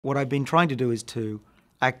What I've been trying to do is to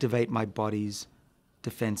activate my body's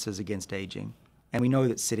defenses against aging. And we know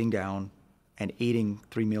that sitting down and eating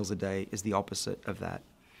 3 meals a day is the opposite of that.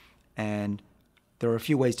 And there are a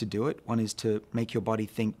few ways to do it. One is to make your body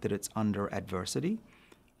think that it's under adversity.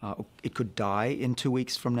 It could die in 2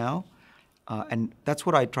 weeks from now. And that's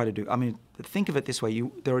what I try to do. I mean, think of it this way.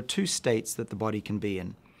 There are 2 states that the body can be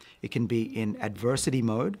in. It can be in adversity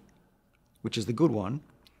mode, which is the good one,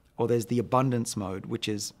 or there's the abundance mode, which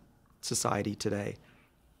is society today,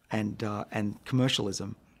 and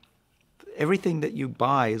commercialism. Everything that you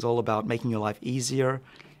buy is all about making your life easier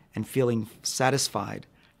and feeling satisfied.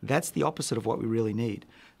 That's the opposite of what we really need.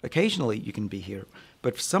 Occasionally you can be here,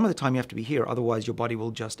 but some of the time you have to be here, otherwise your body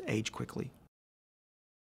will just age quickly.